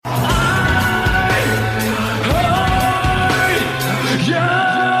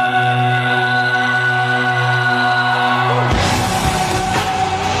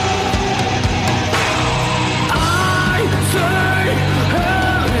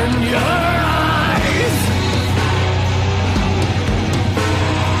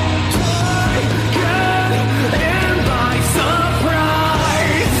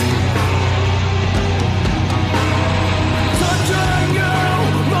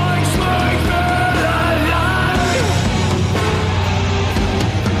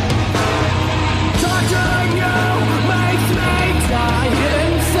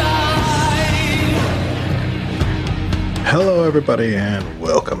everybody, and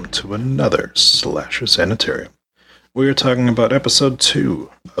welcome to another Slasher Sanitarium. We are talking about episode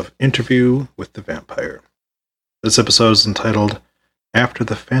 2 of Interview with the Vampire. This episode is entitled, After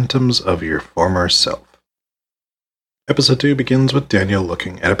the Phantoms of Your Former Self. Episode 2 begins with Daniel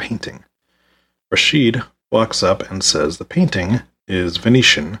looking at a painting. Rashid walks up and says the painting is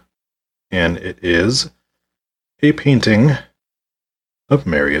Venetian, and it is a painting of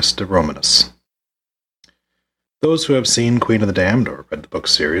Marius de Romanis. Those who have seen Queen of the Damned or read the book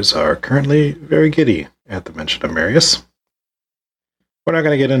series are currently very giddy at the mention of Marius. We're not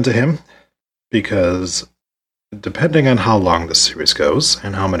going to get into him, because depending on how long this series goes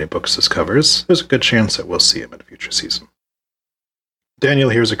and how many books this covers, there's a good chance that we'll see him in a future season.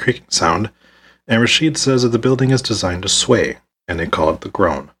 Daniel hears a creaking sound, and Rashid says that the building is designed to sway, and they call it the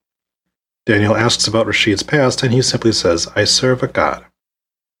Groan. Daniel asks about Rashid's past, and he simply says, "I serve a god."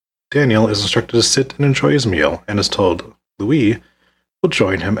 Daniel is instructed to sit and enjoy his meal, and is told Louis will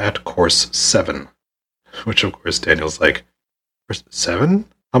join him at course 7. Which, of course, Daniel's like, 7?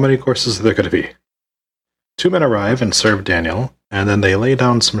 How many courses are there going to be? 2 men arrive and serve Daniel, and then they lay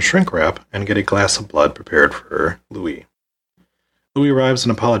down some shrink wrap and get a glass of blood prepared for Louis. Louis arrives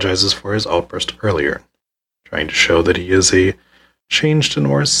and apologizes for his outburst earlier, trying to show that he is a changed and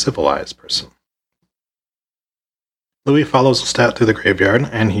more civilized person. Louis follows Lestat through the graveyard,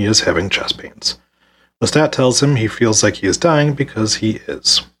 and he is having chest pains. Lestat tells him he feels like he is dying because he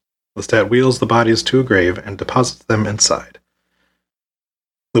is. Lestat wheels the bodies to a grave and deposits them inside.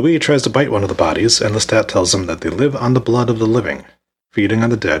 Louis tries to bite one of the bodies, and Lestat tells him that they live on the blood of the living. Feeding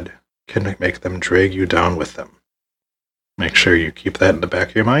on the dead can make them drag you down with them. Make sure you keep that in the back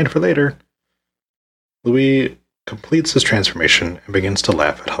of your mind for later. Louis completes his transformation and begins to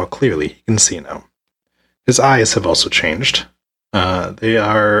laugh at how clearly he can see now. His eyes have also changed. They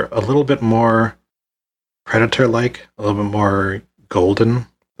are a little bit more predator-like, a little bit more golden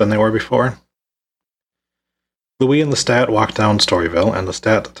than they were before. Louis and Lestat walk down Storyville, and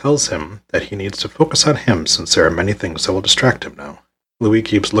Lestat tells him that he needs to focus on him since there are many things that will distract him now. Louis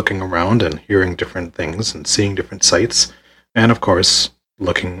keeps looking around and hearing different things and seeing different sights, and of course,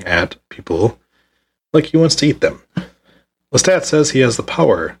 looking at people like he wants to eat them. Lestat says he has the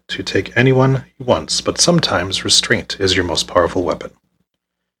power to take anyone he wants, but sometimes restraint is your most powerful weapon.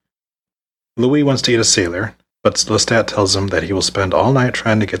 Louis wants to eat a sailor, but Lestat tells him that he will spend all night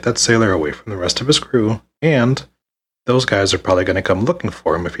trying to get that sailor away from the rest of his crew, and those guys are probably going to come looking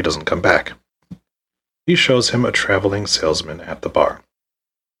for him if he doesn't come back. He shows him a traveling salesman at the bar.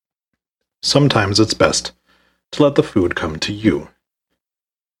 Sometimes it's best to let the food come to you.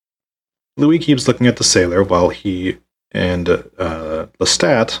 Louis keeps looking at the sailor while he and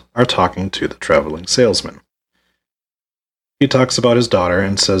Lestat are talking to the traveling salesman. He talks about his daughter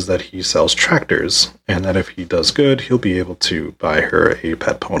and says that he sells tractors, and that if he does good, he'll be able to buy her a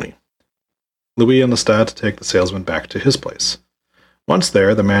pet pony. Louis and Lestat take the salesman back to his place. Once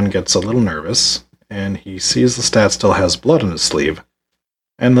there, the man gets a little nervous, and he sees Lestat still has blood on his sleeve,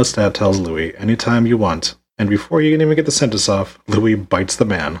 and Lestat tells Louis, "Anytime you want," and before you can even get the sentence off, Louis bites the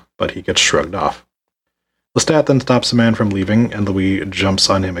man, but he gets shrugged off. Lestat then stops the man from leaving, and Louis jumps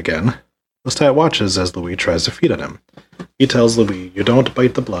on him again. Lestat watches as Louis tries to feed on him. He tells Louis, "You don't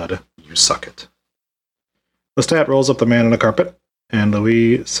bite the blood, you suck it." Lestat rolls up the man on a carpet, and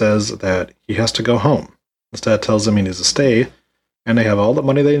Louis says that he has to go home. Lestat tells him he needs to stay, and they have all the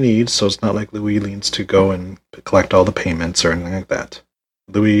money they need, so it's not like Louis needs to go and collect all the payments or anything like that.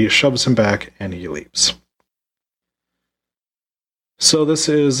 Louis shoves him back, and he leaves. So this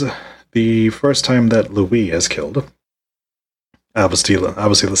is the first time that Louis has killed. Obviously,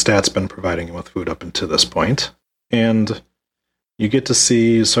 Lestat's been providing him with food up until this point, and you get to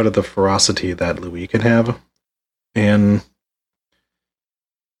see sort of the ferocity that Louis can have. And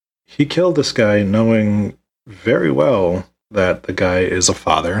he killed this guy knowing very well that the guy is a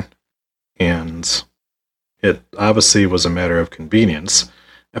father, and it obviously was a matter of convenience.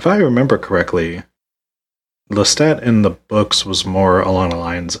 If I remember correctly, Lestat in the books was more along the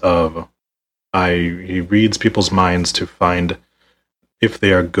lines of he reads people's minds to find if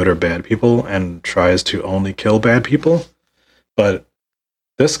they are good or bad people and tries to only kill bad people. But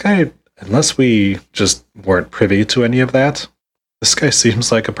this guy, unless we just weren't privy to any of that, this guy seems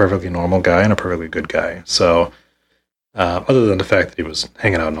like a perfectly normal guy and a perfectly good guy. So, other than the fact that he was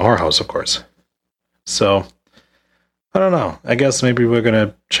hanging out in a whorehouse, of course. So, I don't know. I guess maybe we're going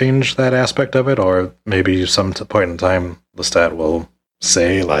to change that aspect of it, or maybe some point in time Lestat will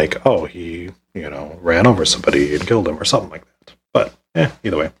say, like, oh, he, ran over somebody and killed him or something like that. But,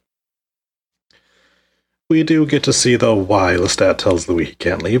 either way. We do get to see, though, why Lestat tells Louis he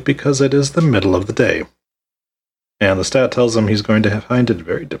can't leave, because it is the middle of the day. and Lestat tells him he's going to find it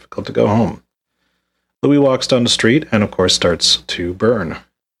very difficult to go home. Louis walks down the street and, of course, starts to burn.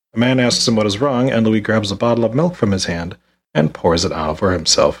 A man asks him what is wrong, and Louis grabs a bottle of milk from his hand and pours it out for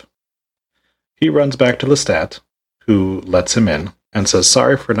himself. He runs back to Lestat, who lets him in, and says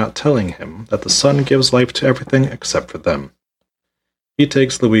sorry for not telling him that the sun gives life to everything except for them. He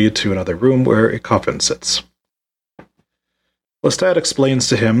takes Louis to another room where a coffin sits. Lestat explains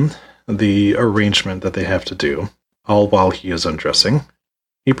to him the arrangement that they have to do, all while he is undressing.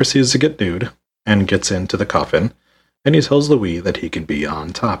 He proceeds to get nude and gets into the coffin, and he tells Louis that he can be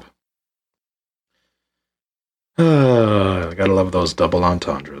on top. Gotta love those double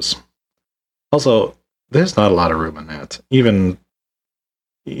entendres. Also, there's not a lot of room in that. Even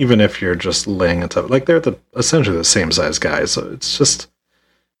if you're just laying on top, like they're essentially the same size guys, so it's just,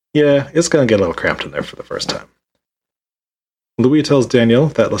 yeah, it's gonna get a little cramped in there for the first time. Louis tells Daniel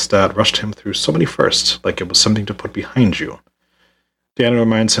that Lestat rushed him through so many firsts, like it was something to put behind you. Daniel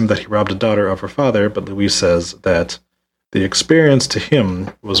reminds him that he robbed a daughter of her father, but Louis says that the experience to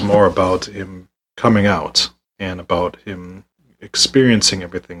him was more about him coming out and about him experiencing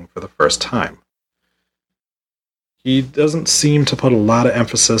everything for the first time. He doesn't seem to put a lot of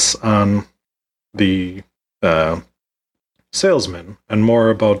emphasis on the salesman and more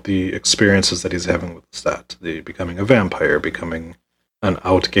about the experiences that he's having with Lestat, the becoming a vampire, becoming an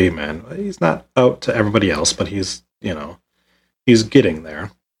out gay man. He's not out to everybody else, but he's getting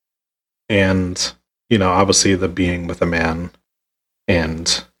there. And, obviously the being with a man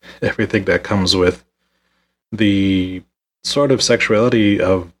and everything that comes with the sort of sexuality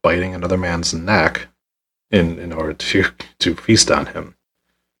of biting another man's neck in order to feast on him.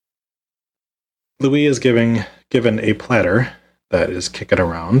 Louis is given a platter that is kicking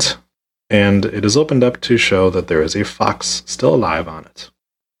around, and it is opened up to show that there is a fox still alive on it.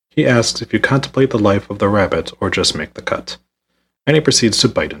 He asks if you contemplate the life of the rabbit or just make the cut, and he proceeds to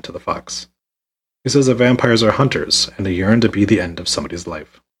bite into the fox. He says that vampires are hunters, and they yearn to be the end of somebody's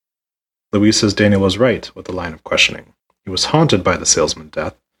life. Louis says Daniel was right with the line of questioning. He was haunted by the salesman's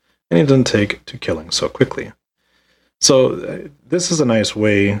death, and he didn't take to killing so quickly. So this is a nice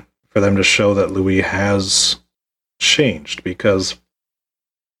way for them to show that Louis has changed, because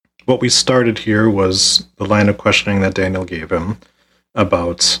what we started here was the line of questioning that Daniel gave him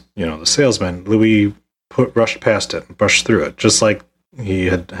about, the salesman. Louis rushed past it and brushed through it, just like he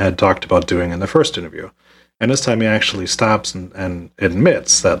had talked about doing in the first interview. And this time he actually stops and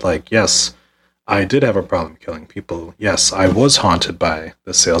admits that, yes, I did have a problem killing people. Yes, I was haunted by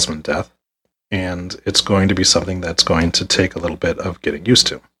the salesman's death, and it's going to be something that's going to take a little bit of getting used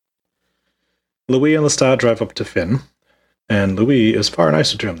to. Louis and Lestat drive up to Finn, and Louis is far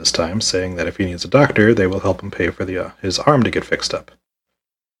nicer to him this time, saying that if he needs a doctor, they will help him pay for his arm to get fixed up.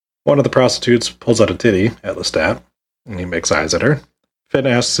 One of the prostitutes pulls out a titty at Lestat, and he makes eyes at her. Finn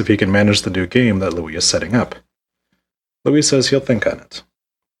asks if he can manage the new game that Louis is setting up. Louis says he'll think on it.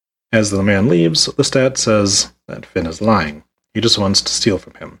 As the man leaves, Lestat says that Finn is lying. He just wants to steal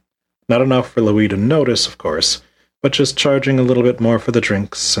from him. Not enough for Louis to notice, of course, but just charging a little bit more for the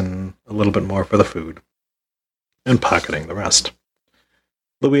drinks and a little bit more for the food, and pocketing the rest.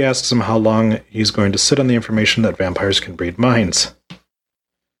 Louis asks him how long he's going to sit on the information that vampires can read minds.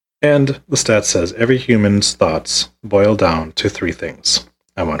 And Lestat says every human's thoughts boil down to three things.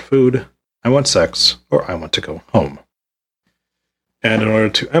 I want food, I want sex, or I want to go home. And in order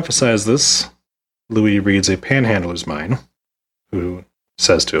to emphasize this, Louis reads a panhandler's mind, who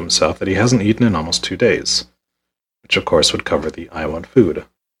says to himself that he hasn't eaten in almost 2 days, which of course would cover the I want food.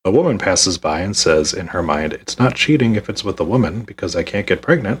 A woman passes by and says in her mind, it's not cheating if it's with a woman, because I can't get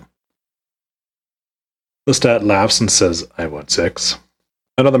pregnant. Lestat laughs and says, I want sex.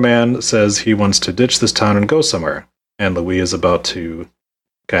 Another man says he wants to ditch this town and go somewhere, and Louis is about to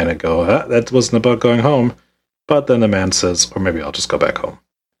kind of go, that wasn't about going home, but then the man says, or maybe I'll just go back home.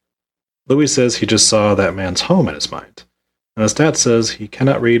 Louis says he just saw that man's home in his mind, and Lestat says he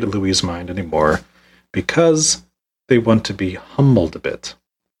cannot read Louis' mind anymore because they want to be humbled a bit.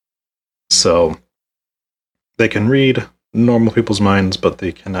 So they can read normal people's minds, but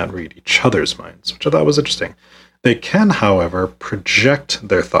they cannot read each other's minds, which I thought was interesting. They can, however, project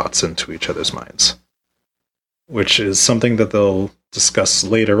their thoughts into each other's minds, which is something that they'll discuss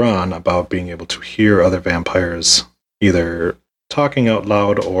later on about being able to hear other vampires either talking out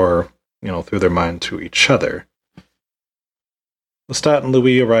loud or, through their mind to each other. Lestat and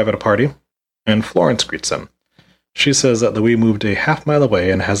Louis arrive at a party, and Florence greets them. She says that Louis moved a half-mile away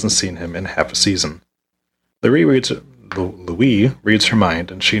and hasn't seen him in half a season. Louis reads her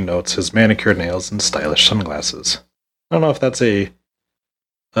mind, and she notes his manicured nails and stylish sunglasses. I don't know if that's a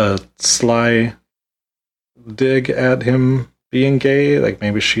sly dig at him being gay, like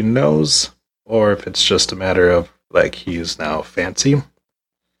maybe she knows, or if it's just a matter of like he's now fancy.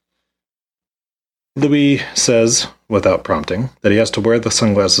 Louis says, without prompting, that he has to wear the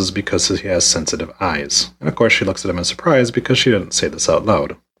sunglasses because he has sensitive eyes. And of course she looks at him in surprise because she didn't say this out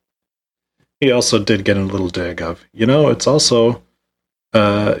loud. He also did get a little dig of, it's also,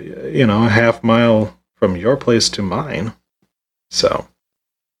 a half mile from your place to mine. So,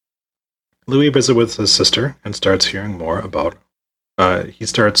 Louis visits with his sister and starts hearing more about, he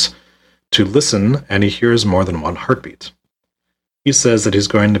starts to listen and he hears more than one heartbeat. He says that he's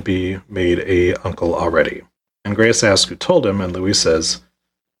going to be made a uncle already. And Grace asks who told him, and Louis says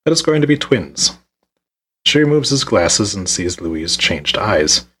that it's going to be twins. She removes his glasses and sees Louis' changed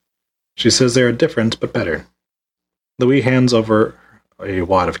eyes. She says they are different, but better. Louis hands over a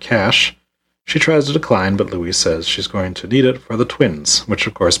wad of cash. She tries to decline, but Louis says she's going to need it for the twins, which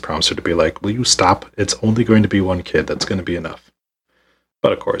of course prompts her to be like, will you stop? It's only going to be one kid. That's going to be enough.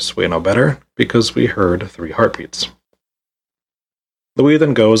 But of course, we know better, because we heard 3 heartbeats. Louis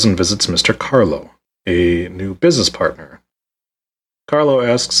then goes and visits Mr. Carlo, a new business partner. Carlo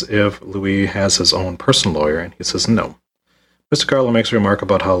asks if Louis has his own personal lawyer, and he says no. Mr. Carlo makes a remark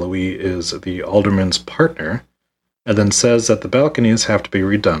about how Louis is the alderman's partner, and then says that the balconies have to be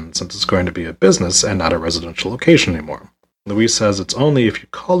redone since it's going to be a business and not a residential location anymore. Louis says it's only if you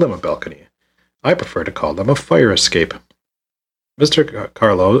call them a balcony. I prefer to call them a fire escape. Mr.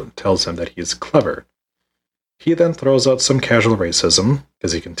 Carlo tells him that he's clever. He then throws out some casual racism,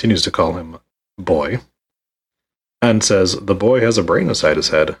 because he continues to call him boy, and says the boy has a brain inside his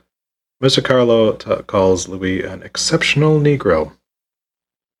head. Mr. Carlo calls Louis an exceptional Negro.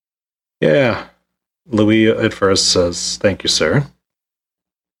 Yeah, Louis at first says, thank you, sir.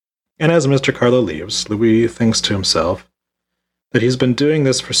 And as Mr. Carlo leaves, Louis thinks to himself that he's been doing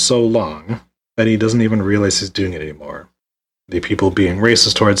this for so long that he doesn't even realize he's doing it anymore. The people being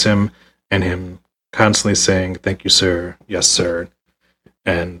racist towards him, and him constantly saying, thank you, sir, yes, sir,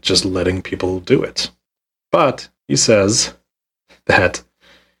 and just letting people do it. But he says that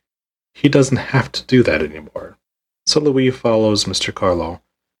he doesn't have to do that anymore. So Louis follows Mr. Carlo,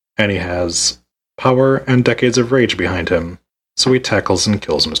 and he has power and decades of rage behind him, so he tackles and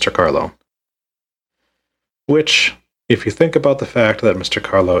kills Mr. Carlo. Which, if you think about the fact that Mr.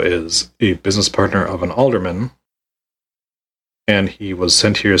 Carlo is a business partner of an alderman, and he was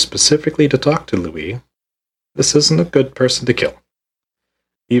sent here specifically to talk to Louis, this isn't a good person to kill,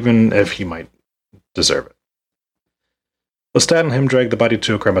 even if he might deserve it. Lestat and him drag the body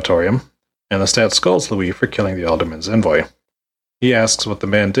to a crematorium, and Lestat scolds Louis for killing the alderman's envoy. He asks what the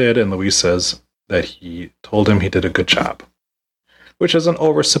man did, and Louis says that he told him he did a good job, which is an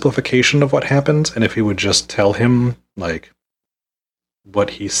oversimplification of what happened, and if he would just tell him, like,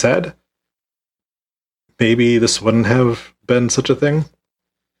 what he said, maybe this wouldn't have been such a thing.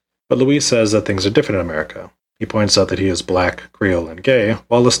 But Louis says that things are different in America. He points out that he is black, Creole, and gay,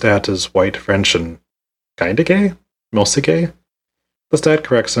 while Lestat is white, French, and kinda gay? Mostly gay? Lestat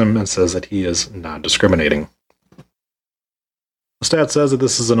corrects him and says that he is non-discriminating. Lestat says that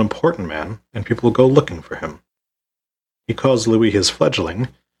this is an important man, and people will go looking for him. He calls Louis his fledgling,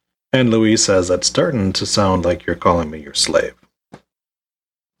 and Louis says that's starting to sound like you're calling me your slave.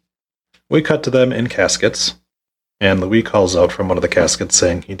 We cut to them in caskets, and Louis calls out from one of the caskets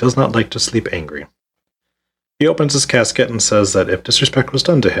saying he does not like to sleep angry. He opens his casket and says that if disrespect was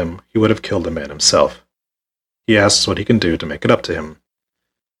done to him, he would have killed the man himself. He asks what he can do to make it up to him.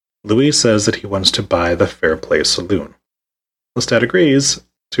 Louis says that he wants to buy the Fair Play Saloon. Lestat agrees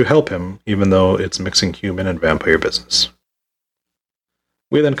to help him, even though it's mixing human and vampire business.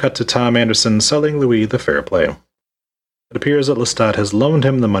 We then cut to Tom Anderson selling Louis the Fair Play. It appears that Lestat has loaned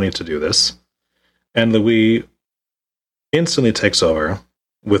him the money to do this, and Louis instantly takes over,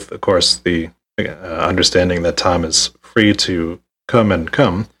 with, of course, the understanding that Tom is free to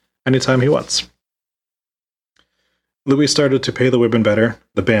come anytime he wants. Louis started to pay the women better,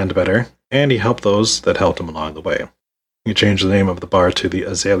 the band better, and he helped those that helped him along the way. He changed the name of the bar to the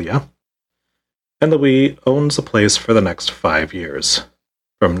Azalea, and Louis owns the place for the next 5 years,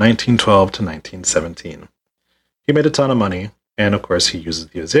 from 1912 to 1917. He made a ton of money, and of course he uses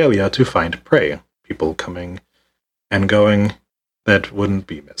the Azalea to find prey, people coming and going that wouldn't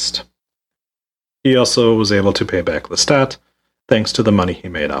be missed. He also was able to pay back Lestat, thanks to the money he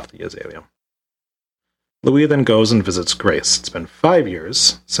made off the Azalea. Louis then goes and visits Grace. It's been 5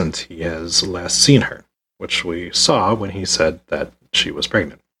 years since he has last seen her, which we saw when he said that she was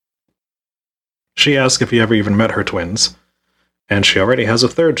pregnant. She asks if he ever even met her twins, and she already has a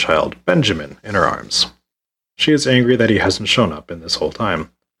third child, Benjamin, in her arms. She is angry that he hasn't shown up in this whole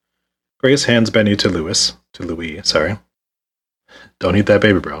time. Grace hands Benny to Louis, sorry. Don't eat that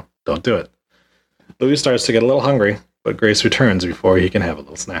baby, bro. Don't do it. Louis starts to get a little hungry, but Grace returns before he can have a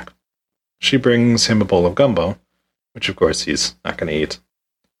little snack. She brings him a bowl of gumbo, which of course he's not going to eat.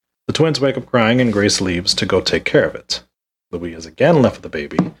 The twins wake up crying and Grace leaves to go take care of it. Louis is again left with the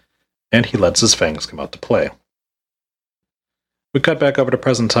baby, and he lets his fangs come out to play. We cut back over to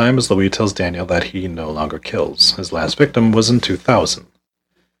present time as Louis tells Daniel that he no longer kills. His last victim was in 2000.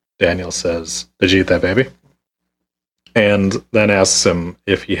 Daniel says, "Did you eat that baby?" And then asks him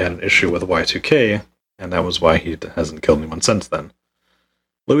if he had an issue with Y2K, and that was why he hasn't killed anyone since then.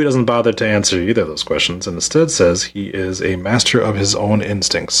 Louis doesn't bother to answer either of those questions, and instead says he is a master of his own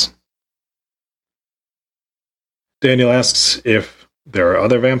instincts. Daniel asks if there are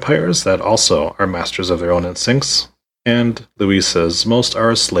other vampires that also are masters of their own instincts, and Louis says most are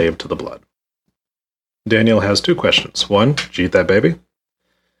a slave to the blood. Daniel has two questions. One, did you eat that baby?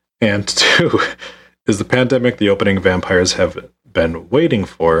 And two, is the pandemic the opening vampires have been waiting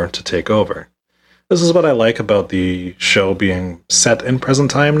for to take over? This is what I like about the show being set in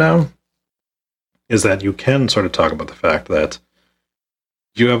present time now, is that you can sort of talk about the fact that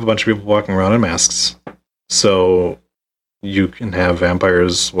you have a bunch of people walking around in masks, so you can have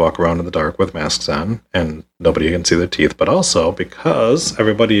vampires walk around in the dark with masks on, and nobody can see their teeth, but also, because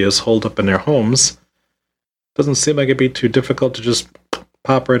everybody is holed up in their homes, it doesn't seem like it'd be too difficult to just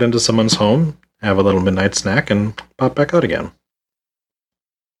pop right into someone's home, have a little midnight snack, and pop back out again.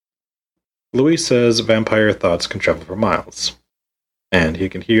 Louis says vampire thoughts can travel for miles, and he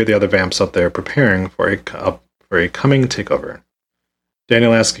can hear the other vamps out there preparing for a coming takeover.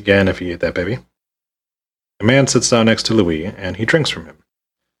 Daniel asks again if he ate that baby. A man sits down next to Louis, and he drinks from him.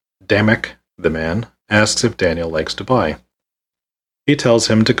 Damek, the man, asks if Daniel likes Dubai. He tells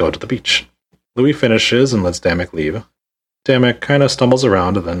him to go to the beach. Louis finishes and lets Damek leave. Damek kind of stumbles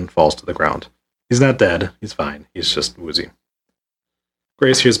around and then falls to the ground. He's not dead. He's fine. He's just woozy.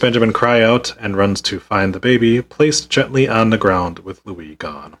 Grace hears Benjamin cry out and runs to find the baby, placed gently on the ground with Louis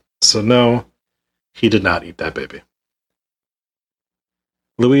gone. So no, he did not eat that baby.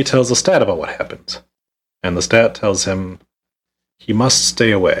 Louis tells Lestat about what happened, and Lestat tells him he must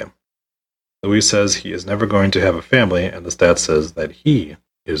stay away. Louis says he is never going to have a family, and Lestat says that he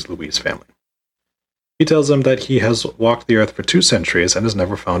is Louis' family. He tells him that he has walked the earth for 2 centuries and has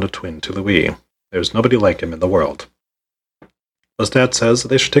never found a twin to Louis. There's nobody like him in the world. Lestat says that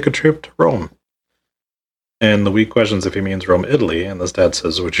they should take a trip to Rome. And Louis questions if he means Rome, Italy, and Lestat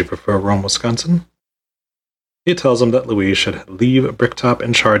says, would you prefer Rome, Wisconsin? He tells him that Louis should leave Bricktop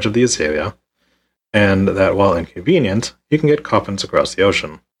in charge of the Azalea, and that while inconvenient, he can get coffins across the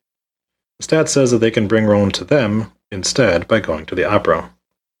ocean. Lestat says that they can bring Rome to them instead by going to the opera.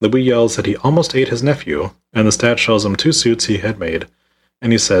 Louis yells that he almost ate his nephew, and Lestat shows him 2 suits he had made,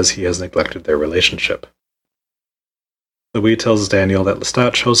 and he says he has neglected their relationship. Louis tells Daniel that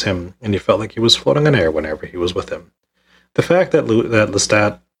Lestat chose him, and he felt like he was floating on air whenever he was with him. The fact that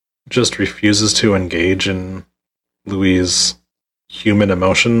Lestat just refuses to engage in Louis' human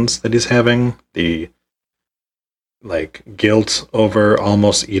emotions that he's having, the guilt over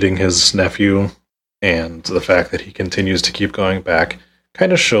almost eating his nephew, and the fact that he continues to keep going back,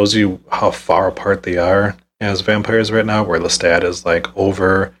 kind of shows you how far apart they are as vampires right now, where Lestat is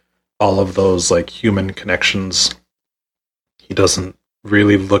over all of those human connections. He doesn't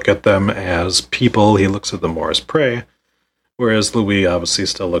really look at them as people, he looks at them more as prey, whereas Louis obviously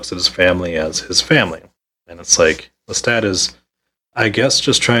still looks at his family as his family. And it's Lestat is, I guess,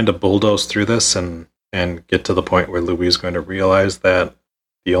 just trying to bulldoze through this and get to the point where Louis is going to realize that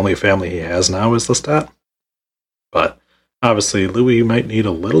the only family he has now is Lestat. But obviously, Louis might need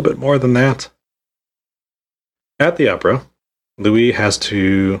a little bit more than that. At the opera, Louis has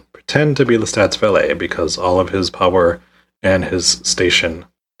to pretend to be Lestat's valet because all of his power and his station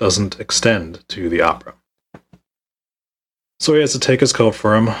doesn't extend to the opera. So he has to take his coat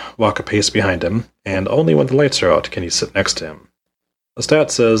for him, walk a pace behind him, and only when the lights are out can he sit next to him. Lestat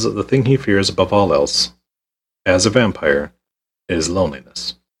says the thing he fears above all else, as a vampire, is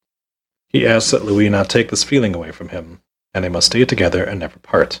loneliness. He asks that Louis not take this feeling away from him, and they must stay together and never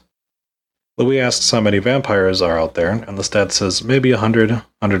part. Louis asks how many vampires are out there, and Lestat says maybe 100,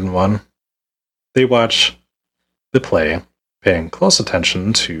 101. They watch the play, paying close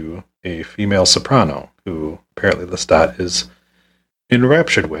attention to a female soprano, who apparently Lestat is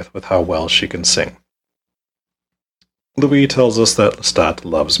enraptured with how well she can sing. Louis tells us that Lestat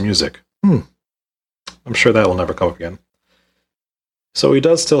loves music. I'm sure that will never come up again. So he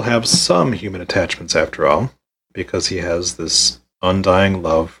does still have some human attachments after all, because he has this undying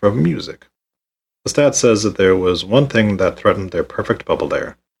love for music. Lestat says that there was one thing that threatened their perfect bubble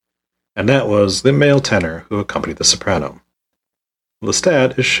there. and that was the male tenor who accompanied the soprano.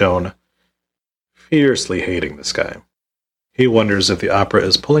 Lestat is shown fiercely hating this guy. He wonders if the opera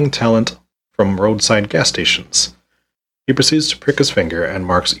is pulling talent from roadside gas stations. He proceeds to prick his finger and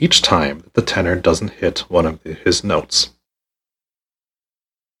marks each time that the tenor doesn't hit one of his notes.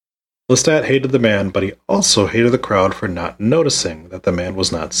 Lestat hated the man, but he also hated the crowd for not noticing that the man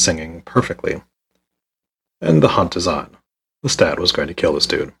was not singing perfectly. And the hunt is on. Lestat was going to kill this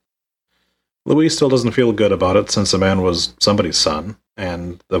dude. Louis still doesn't feel good about it since the man was somebody's son,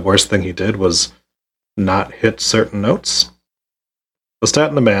 and the worst thing he did was not hit certain notes. Lestat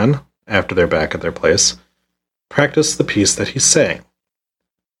and the man, after they're back at their place, practice the piece that he's saying.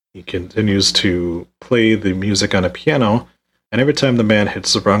 He continues to play the music on a piano, and every time the man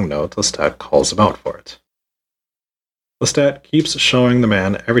hits the wrong note, Lestat calls him out for it. Lestat keeps showing the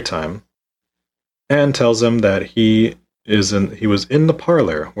man every time, and tells him that he was in the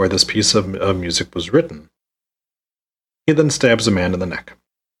parlor where this piece of music was written. He then stabs the man in the neck.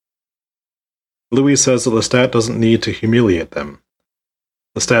 Louis says that Lestat doesn't need to humiliate them.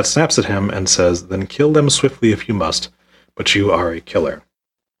 Lestat snaps at him and says, "Then kill them swiftly if you must, but you are a killer."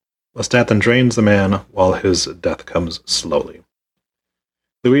 Lestat then drains the man while his death comes slowly.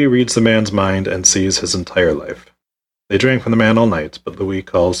 Louis reads the man's mind and sees his entire life. They drank from the man all night, but Louis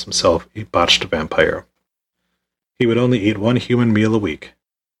calls himself a botched vampire. He would only eat one human meal a week.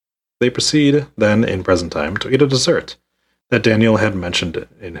 They proceed, then, in present time, to eat a dessert that Daniel had mentioned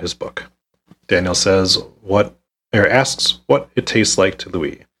in his book. Daniel asks what it tastes like to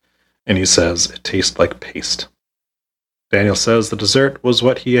Louis, and he says it tastes like paste. Daniel says the dessert was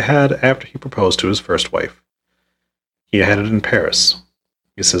what he had after he proposed to his first wife. He had it in Paris.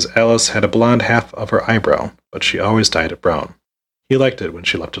 He says Alice had a blonde half of her eyebrow, but she always dyed it brown. He liked it when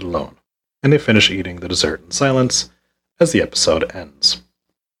she left it alone. And they finish eating the dessert in silence as the episode ends.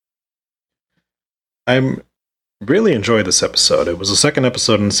 I really enjoyed this episode. It was the second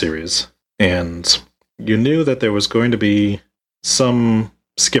episode in the series, and you knew that there was going to be some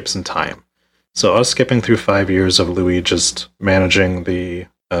skips in time. So us skipping through 5 years of Louis just managing the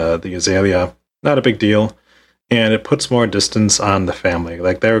Azalea, not a big deal. And it puts more distance on the family.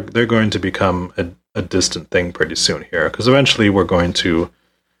 Like they're going to become a distant thing pretty soon here, because eventually we're going to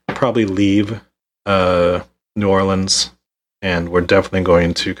probably leave New Orleans, and we're definitely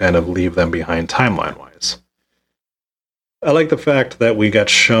going to kind of leave them behind timeline-wise. I like the fact that we got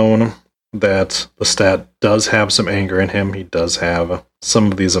shown that Lestat does have some anger in him. He does have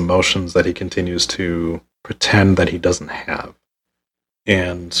some of these emotions that he continues to pretend that he doesn't have.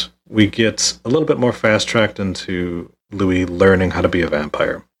 And we get a little bit more fast-tracked into Louis learning how to be a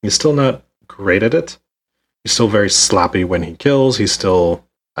vampire. He's still not great at it. He's still very sloppy when he kills. He still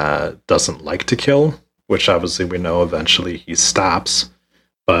doesn't like to kill, which obviously we know eventually he stops.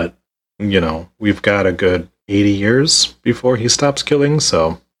 But, we've got a good 80 years before he stops killing,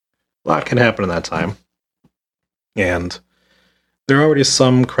 so a lot can happen in that time. And there are already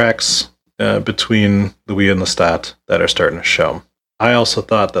some cracks between Louis and Lestat that are starting to show. I also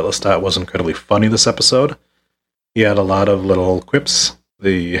thought that Lestat was incredibly funny this episode. He had a lot of little quips.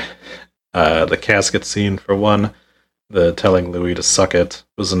 The casket scene, for one. The telling Louis to suck it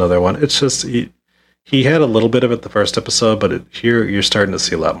was another one. It's just, he had a little bit of it the first episode, but here you're starting to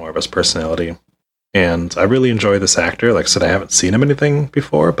see a lot more of his personality. And I really enjoy this actor. Like I said, I haven't seen him anything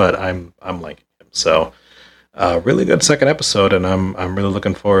before, but I'm liking him. So, really good second episode, and I'm really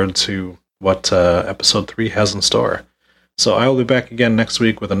looking forward to what episode 3 has in store. So I will be back again next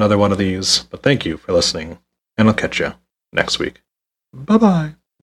week with another one of these, but thank you for listening, and I'll catch you next week. Bye-bye.